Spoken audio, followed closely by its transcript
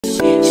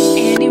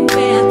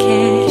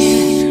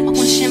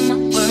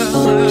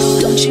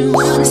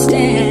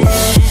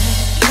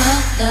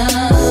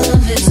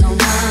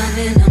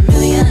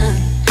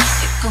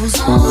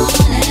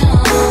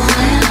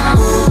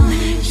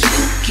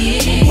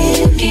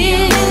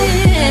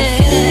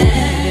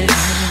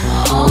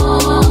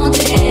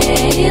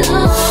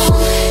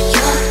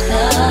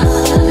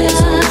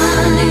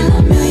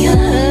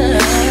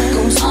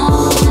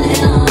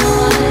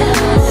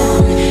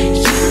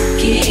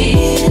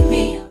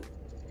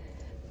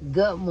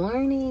Good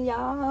morning,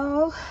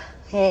 y'all.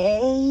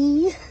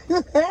 Hey.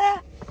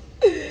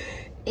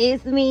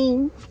 It's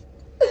me.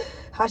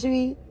 How should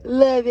we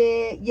love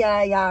it?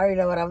 Yeah, y'all already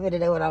know what I'm finna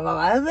do, what I'm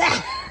about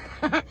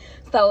to say.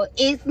 So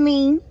it's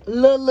me,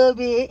 Lil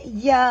Bit.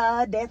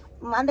 Yeah, that's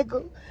my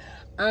nigga.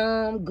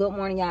 Good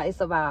morning, y'all.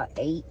 It's about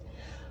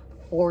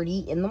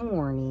 8:40 in the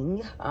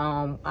morning.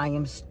 I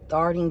am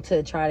starting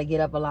to try to get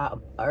up a lot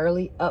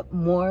early,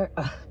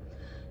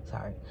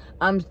 sorry.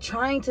 I'm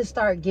trying to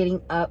start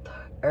getting up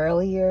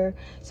earlier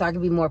so I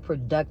can be more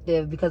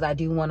productive, because I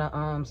do want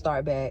to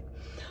start back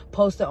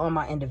posting on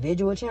my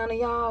individual channel,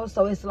 y'all.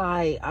 So it's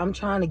like I'm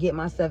trying to get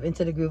myself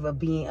into the groove of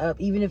being up,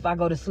 even if I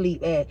go to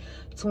sleep at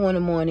 2 in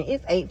the morning.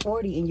 It's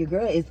 8:40 and your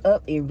girl is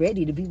up and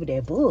ready to be with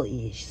that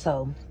bullish.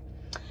 So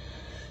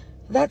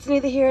that's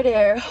neither here nor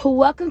there.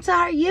 Welcome to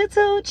our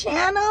YouTube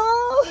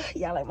channel.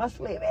 Y'all like my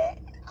slip at?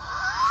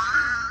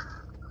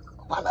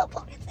 My little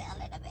ponytail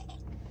in the back.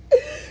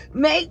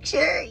 Make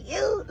sure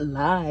you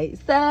like,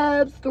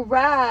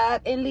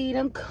 subscribe, and leave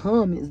them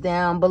comments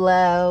down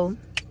below.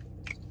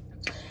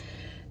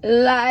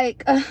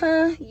 Like,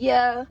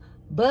 yeah,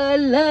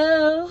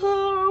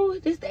 below.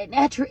 This that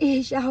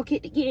natural-ish y'all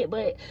get to get,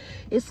 but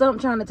it's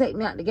something trying to take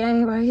me out the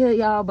game right here,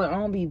 y'all. But I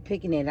don't be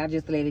picking it. I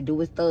just let it do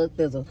its thug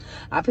thizzle.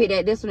 I picked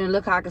at this one and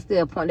look how I can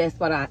still point that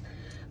spot out.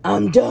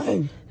 I'm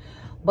done.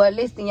 But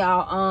listen,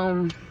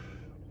 y'all,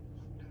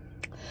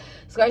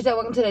 Scratch that,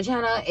 welcome to the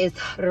channel. It's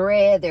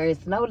Red. There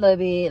is no Lil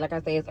Bit. Like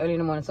I say, it's early in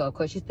the morning, so of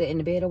course she's still in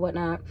the bed or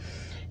whatnot.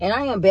 And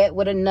I am back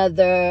with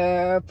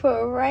another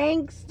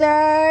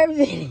prankster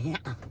video.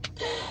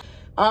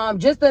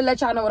 Just to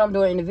let y'all know what I'm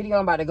doing in the video,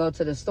 I'm about to go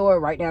to the store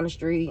right down the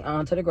street,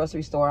 to the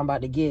grocery store. I'm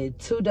about to get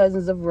 2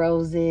 dozens of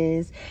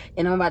roses,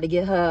 and I'm about to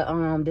get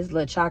her this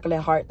little chocolate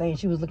heart thing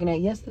she was looking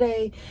at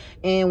yesterday.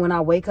 And when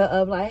I wake her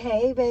up, like,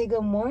 hey babe,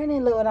 good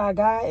morning, look what I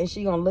got, and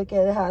she gonna look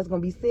at it how it's gonna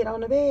be sitting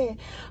on the bed.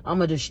 I'm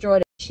gonna destroy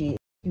that shit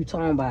you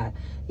talking about.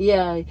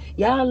 Yeah,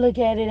 y'all look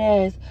at it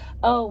as,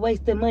 oh,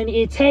 wasting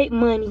money. It take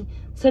money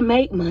to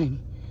make money.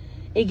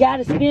 It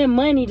gotta spend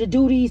money to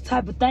do these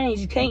type of things.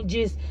 You can't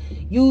just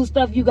use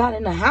stuff you got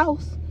in the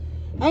house.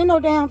 Ain't no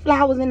damn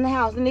flowers in the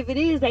house, and if it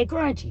is, they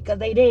crunchy because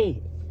they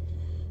dead.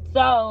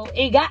 So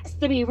it got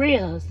to be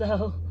real.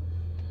 So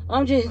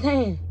I'm just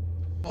saying,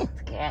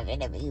 it's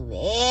gonna be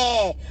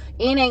bad.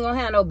 It ain't gonna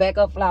have no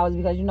backup flowers,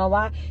 because you know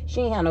why?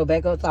 She ain't have no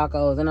backup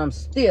tacos, and I'm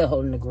still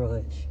holding the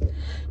grudge.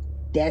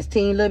 That's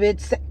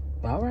TeamLilBit.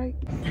 All right.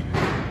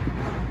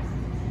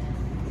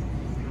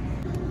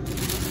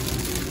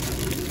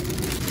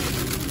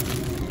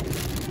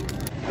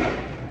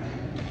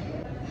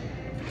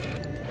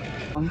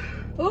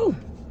 Ooh,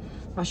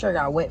 my shirt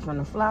got wet from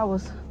the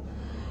flowers.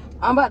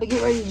 I'm about to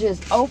get ready to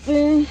just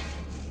open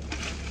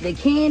the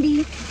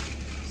candy,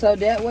 so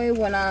that way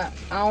when I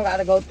don't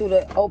gotta go through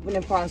the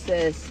opening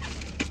process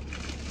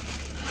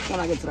when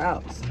I get to the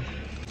house.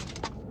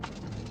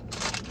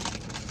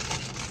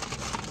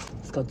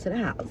 Let's go to the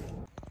house.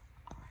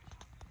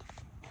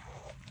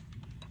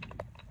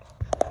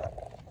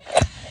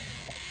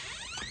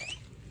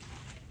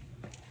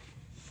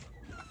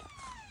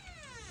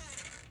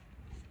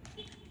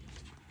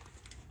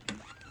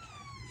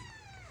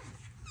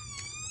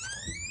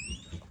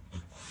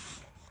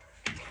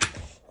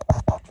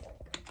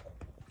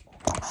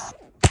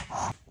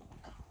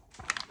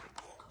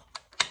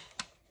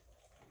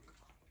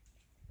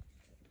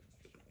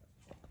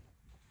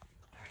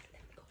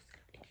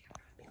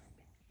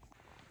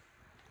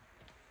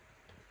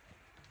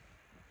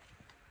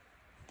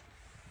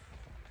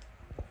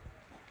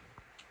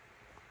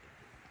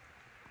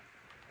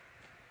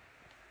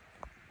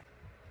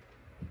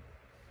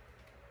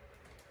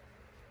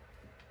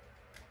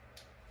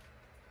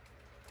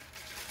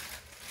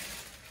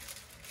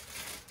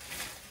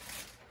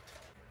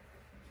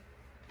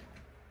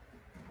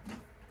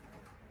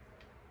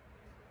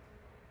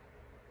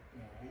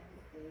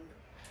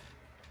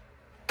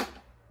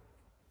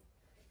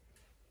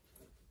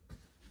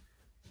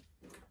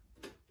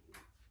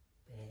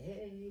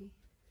 Hey.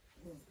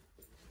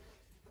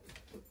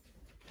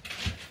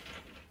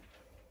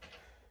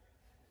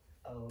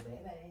 Oh,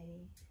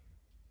 baby.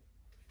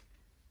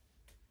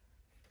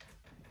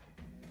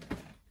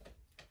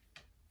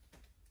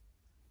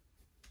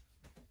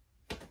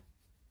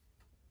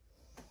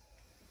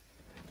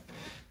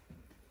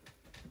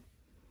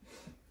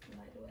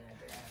 Like the way I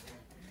grab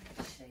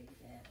it, shake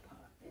that,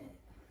 pop that.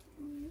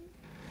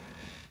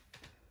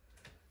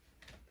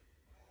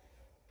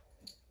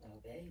 Oh,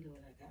 baby, look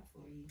what I got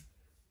for you.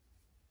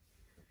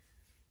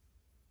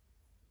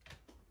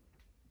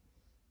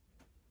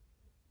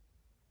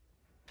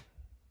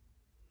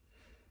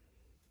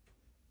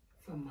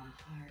 From my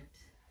heart,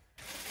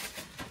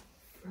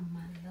 from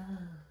my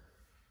love,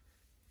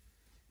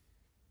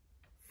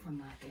 from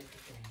my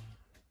everything.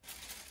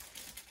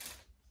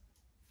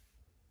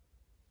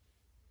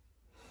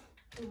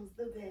 Who's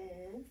the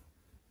best?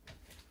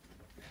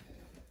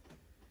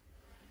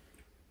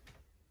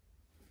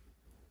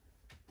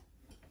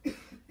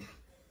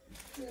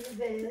 Who's the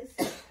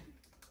best?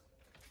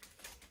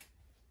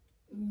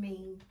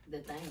 Me, the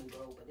thing. didn't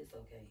grow, but it's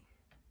okay.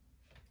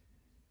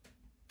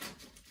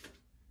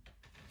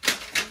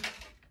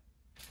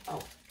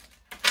 Oh.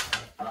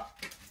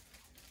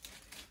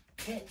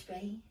 Catch,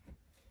 babe.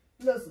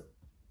 Listen.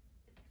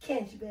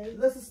 Catch, babe.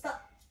 Listen,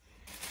 stop.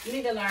 You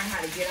need to learn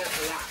how to get up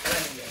a lot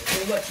earlier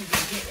than what you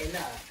been getting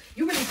up.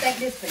 You really think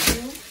this for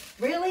you?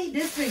 Really?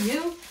 This for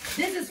you?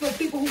 This is for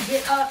people who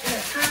get up in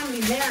a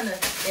timely manner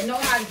and know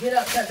how to get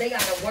up because they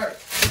got to work.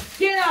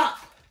 Get up!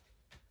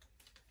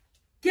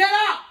 Get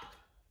up!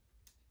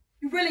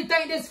 You really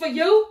think this for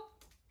you?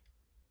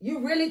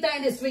 You really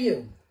think this for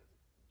you?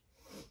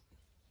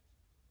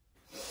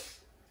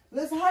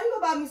 Listen, how you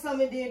gonna buy me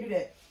something and then do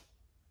that?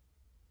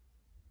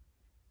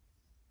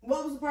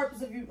 What was the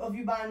purpose of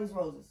you buying these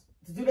roses?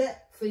 To do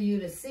that? For you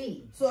to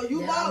see. So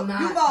you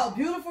bought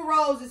beautiful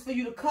roses for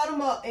you to cut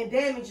them up and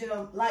damage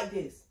them like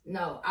this.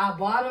 No, I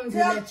bought them to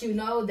let you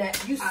know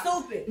that you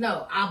stupid.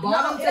 No, I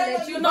bought them to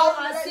let you know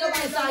how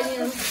serious I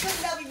am.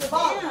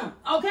 Damn.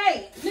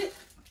 Okay.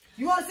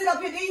 You want to sit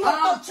up here? Do you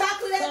want to throw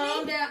chocolate at me?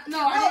 Calm down. No,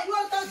 you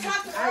want to throw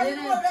chocolate at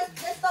me?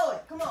 Let's throw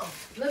it. Come on.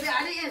 Look,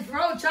 I didn't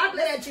throw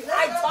chocolate at you.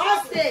 I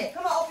tossed it.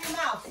 Come on, open your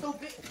mouth,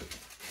 stupid.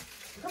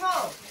 Come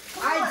on.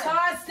 I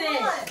tossed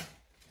it.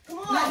 Come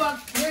on. No,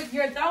 but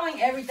you're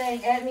throwing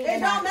everything at me. It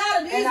don't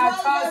matter. These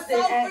roses are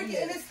so pretty,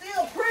 and it's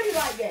still pretty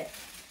like that.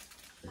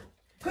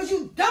 Cause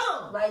you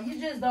dumb. Like, you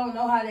just don't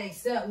know how to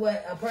accept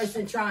what a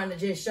person trying to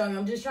just show you.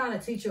 I'm just trying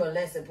to teach you a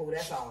lesson, Pooh.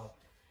 That's all.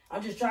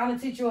 I'm just trying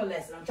to teach you a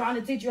lesson. I'm trying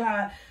to teach you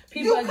how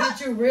people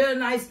get you real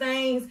nice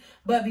things,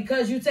 but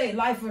because you take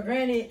life for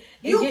granted,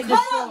 you get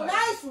cut up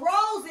nice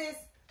roses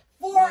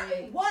for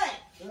what?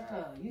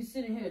 Girl, you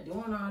sitting here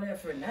doing all that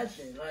for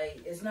nothing.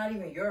 Like, it's not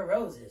even your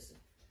roses.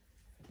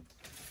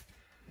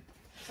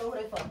 So who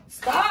they for?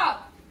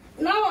 Stop!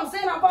 No, I'm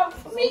saying I bought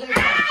for me.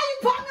 Ah,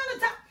 you put me on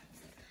the top.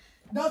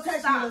 Don't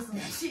touch me, listen.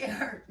 That shit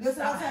hurt.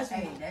 Listen, don't touch me.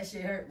 Hey, that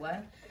shit hurt,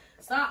 what?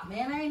 Stop,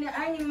 man. I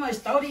ain't even much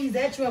throw these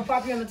at you and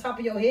pop you on the top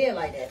of your head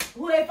like that.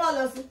 Who they for,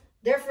 listen?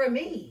 They're for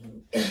me.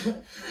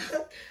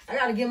 I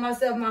gotta give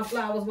myself my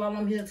flowers while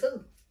I'm here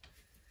too.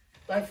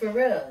 Like, for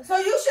real. So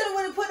you should have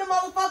went and put them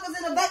motherfuckers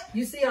in the back.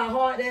 You see how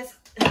hard that's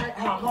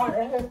how hard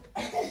that hurt?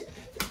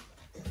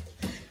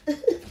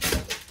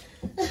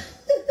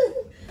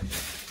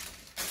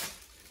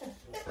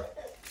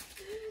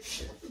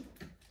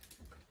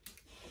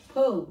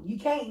 Pooh, you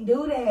can't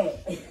do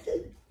that.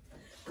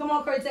 Come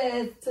on,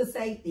 Cortez, to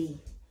safety.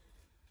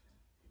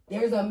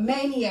 There's a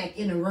maniac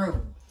in the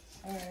room.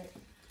 All right.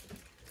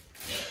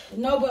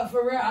 No, but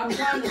for real, I'm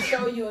trying to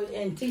show you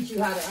and teach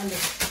you how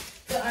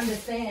to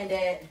understand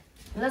that.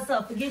 Let's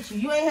forget you.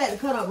 You ain't had to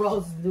cut up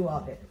roses to do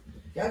all that.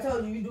 I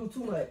told you do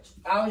too much.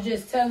 I was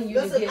just telling you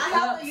to get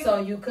up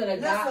so you could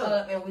have got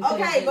up and we could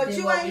have okay, but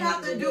you ain't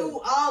have to do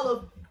all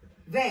of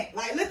that.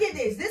 Like, look at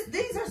this.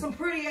 These are some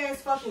pretty ass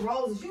fucking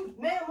roses. You,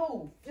 man,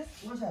 move. Just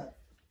watch out.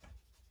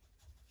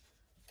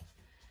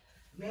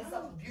 Man,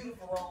 some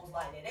beautiful rose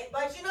like that.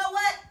 But you know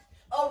what?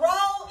 A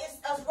rose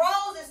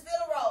is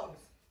still a rose.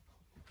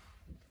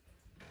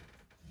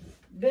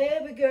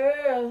 Baby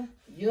girl,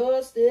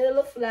 you're still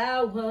a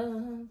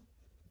flower.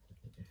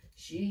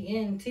 She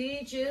can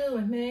teach you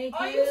and make you.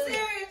 Are you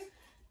serious?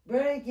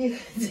 Break you,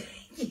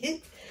 take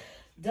it.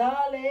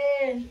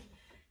 Darling,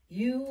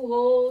 you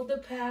hold the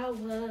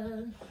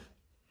power.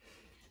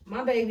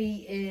 My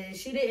baby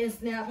she didn't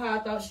snap how I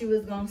thought she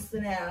was going to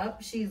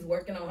snap. She's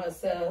working on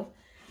herself.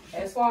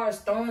 As far as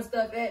throwing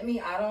stuff at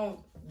me, I don't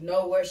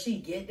know where she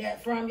get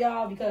that from,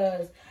 y'all,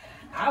 because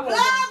I was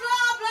blah,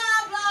 blah,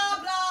 blah, blah,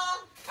 blah.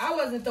 I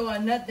wasn't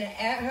throwing nothing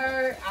at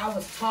her. I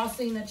was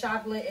tossing the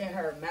chocolate in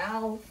her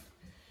mouth,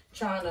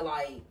 trying to,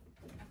 like,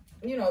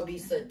 you know, be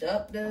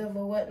seductive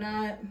or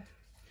whatnot.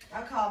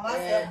 I called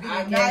myself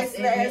being nice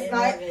last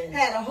night.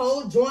 Had a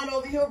whole joint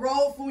over here,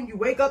 roll food, and you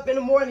wake up in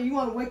the morning, you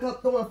want to wake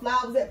up throwing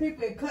flowers at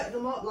people and cutting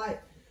them up.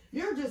 Like,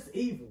 you're just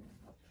evil.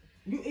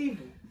 You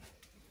evil.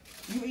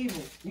 You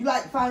evil. You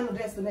like Final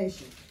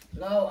Destination.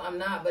 No, I'm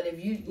not. But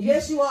if you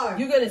yes, you are.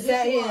 You could have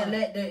sat here and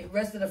let the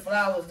rest of the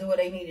flowers do what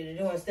they needed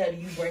to do instead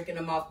of you breaking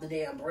them off the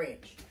damn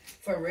branch.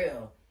 For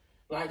real.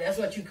 Like, that's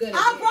what you could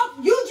have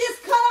did. You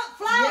just cut up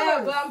flowers.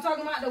 Yeah, but I'm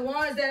talking about the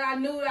ones that I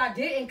knew I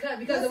didn't cut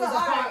because it was a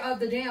part of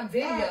the damn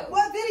video.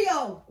 What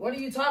video? What are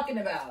you talking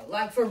about?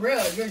 Like, for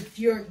real,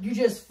 you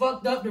just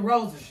fucked up the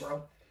roses,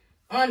 bro.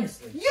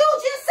 Honestly. You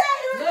just said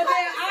it was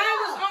I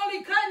was only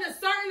cutting a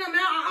certain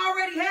amount. I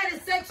already had it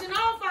sectioned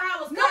off for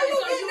I was cutting. No,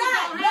 you did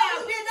not. No,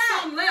 you did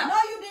not. No,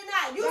 you did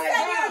not. You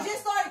said you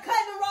just started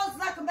cutting the roses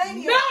like a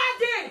maniac. No, I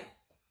didn't.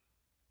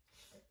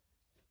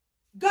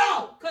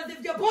 Go. Because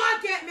if you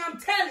bark at me,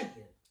 I'm telling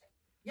you.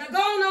 You're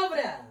going over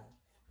there.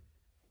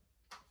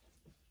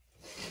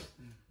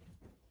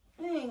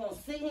 You ain't going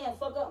to sit here and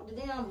fuck up the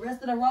damn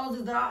rest of the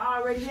roses that I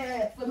already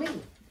had for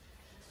me.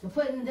 For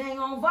putting the dang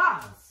on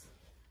vase.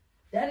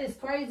 That is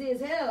crazy as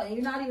hell. And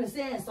you're not even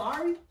saying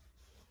sorry?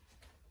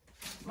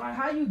 Like,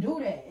 how you do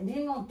that? And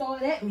then you're going to throw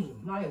it at me.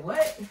 Like,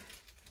 what?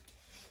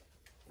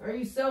 Are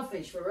you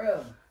selfish, for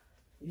real?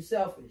 You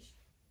selfish.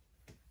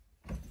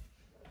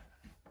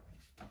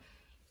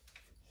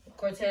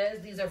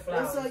 Cortez, these are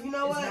flowers. So you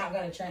know what? It's not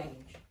gonna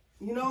change.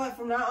 You know what?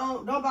 From now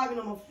on, don't buy me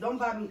no more. Don't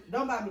buy me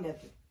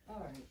nothing.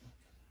 All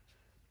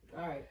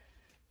right.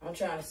 I'm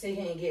trying to sit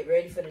here and get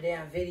ready for the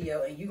damn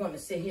video, and you're gonna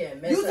sit here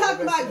and mess up. You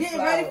talking about getting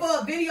ready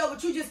for a video,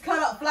 but you just cut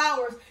up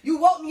flowers. You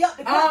woke me up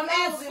to cut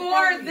flowers. It's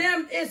for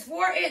them. It's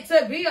for it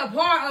to be a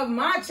part of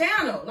my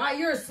channel. Like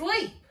you're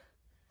asleep.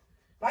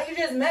 Like you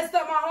just messed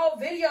up my whole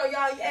video,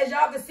 y'all. As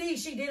y'all can see,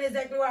 she did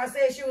exactly what I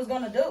said she was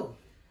gonna do.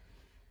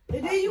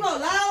 And then you gonna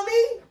lie on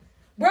me?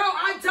 Bro,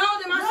 I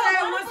told him. I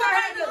said once I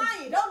had to.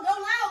 Don't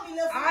lie on me,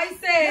 listen. I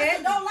said.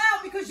 Listen, don't lie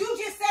on me because you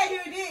just sat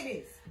here and did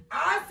this.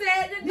 I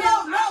said that.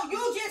 No, you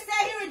just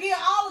sat here and did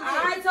all of this.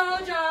 I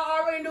told y'all I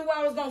already knew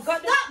I was gonna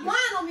cut this. Stop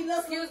lying on me,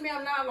 listen. Excuse me,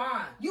 I'm not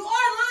lying. You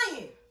are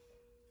lying.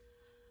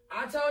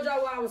 I told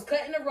y'all where I was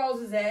cutting the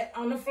roses at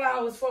on the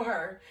flowers for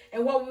her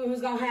and what we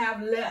was gonna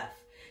have left.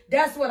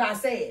 That's what I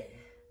said.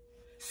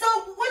 So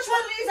which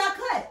one of these I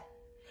cut?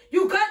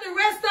 You cut the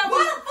rest of them.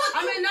 What the fuck?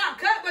 I mean, not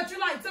cut, but you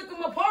like took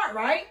them apart,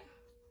 right?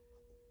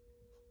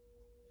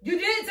 You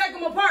did take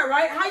them apart,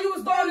 right? How you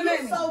was going to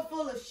make me? You so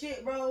full of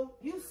shit, bro.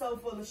 You so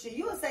full of shit.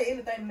 You would say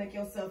anything to make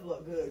yourself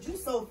look good. You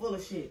so full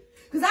of shit.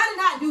 Because I did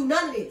not do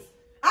none of this.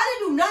 I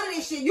didn't do none of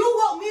this shit. You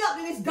woke me up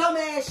to this dumb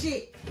ass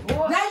shit. Boy.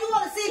 Now you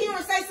want to sit here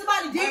and say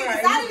somebody did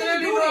this. I didn't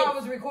even do this. I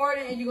was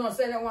recording and you going to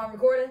say that while I'm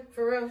recording?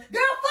 For real? Girl,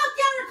 fuck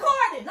your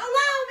recording. Don't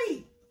lie on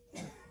me.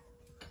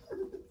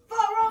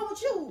 What's wrong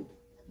with you?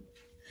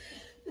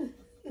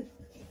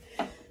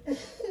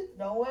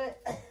 Know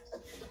what?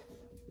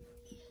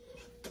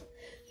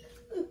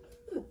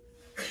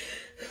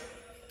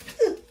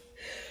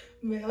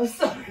 Man, I'm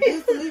sorry.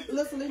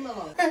 Listen, leave me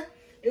alone.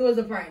 It was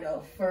a prank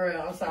though, for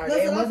real. I'm sorry.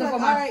 Listen, it wasn't for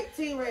my. All right,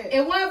 TeamRedd.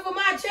 It wasn't for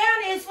my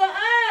channel. It's for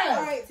us.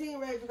 All right,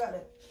 TeamRedd, you got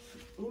that.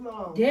 Leave me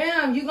alone.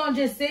 Damn, you gonna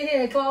just sit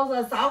here and close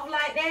us off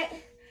like that?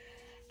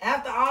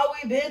 After all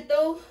we've been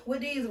through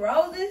with these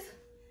roses?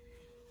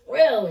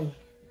 Really?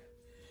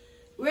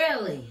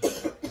 Really?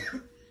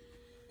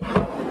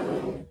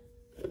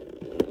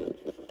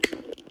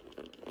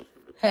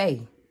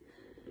 Hey.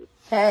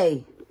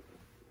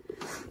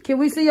 Can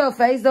we see your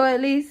face though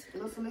at least?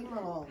 Listen, leave me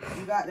alone.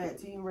 You got that,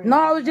 TeamRedd. No,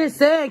 I was just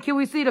saying, can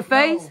we see the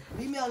face? No,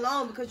 leave me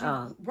alone because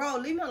you, bro,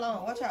 leave me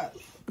alone. Watch out.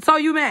 So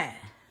you mad?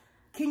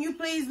 Can you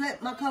please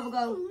let my cover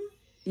go?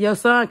 Your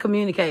son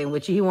communicating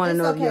with you. He want to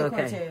know if you're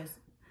okay. Cortez.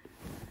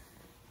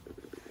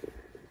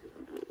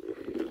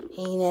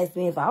 He ain't asked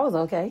me if I was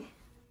okay.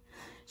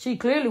 She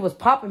clearly was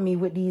popping me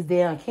with these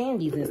damn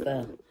candies and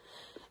stuff.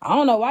 I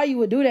don't know why you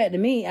would do that to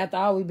me after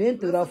all we've been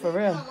through, though, for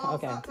real.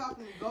 Okay.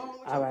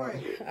 All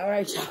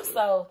right, y'all.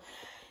 So,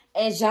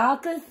 as y'all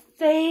can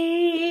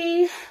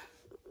see,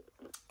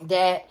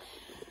 that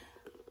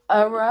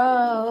a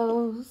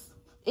rose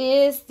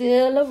is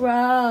still a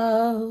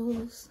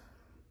rose.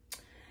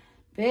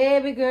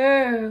 Baby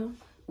girl,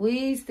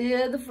 we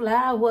still the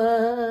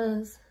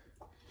flowers.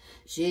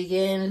 She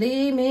can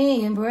leave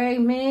me and break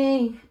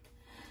me,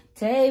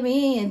 take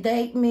me and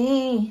take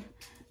me,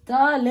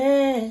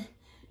 darling.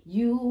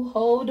 You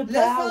hold the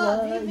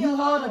power. You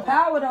hold the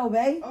power, though,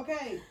 babe.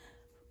 Okay.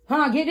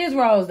 Huh? Get this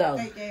rose, though.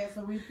 Fake ass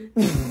Aretha.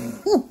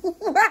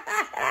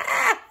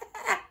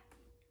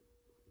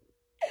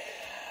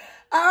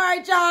 All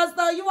right, y'all.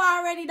 So you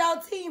already know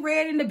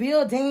TeamRedd in the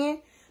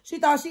building. She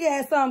thought she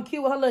had something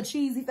cute with her little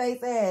cheesy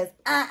face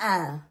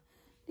ass.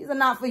 These are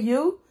not for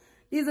you.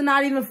 These are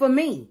not even for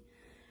me.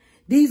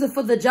 These are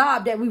for the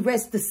job that we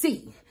rest to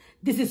see.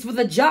 This is for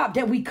the job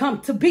that we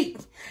come to be.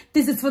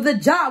 This is for the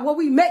job where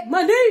we make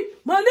money.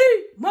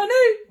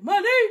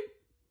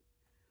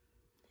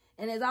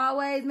 And as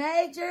always,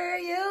 make sure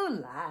you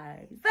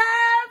like, subscribe,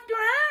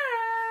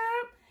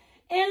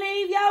 and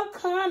leave your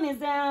comments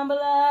down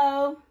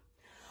below.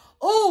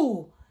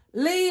 Ooh,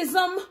 leave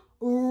some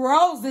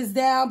roses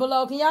down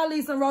below. Can y'all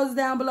leave some roses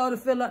down below to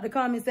fill up the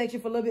comment section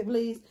for a little bit,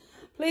 please?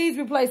 Please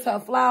replace her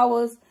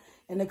flowers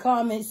in the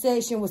comment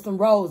section with some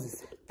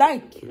roses.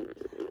 Thank you.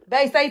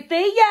 They say,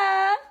 see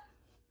ya.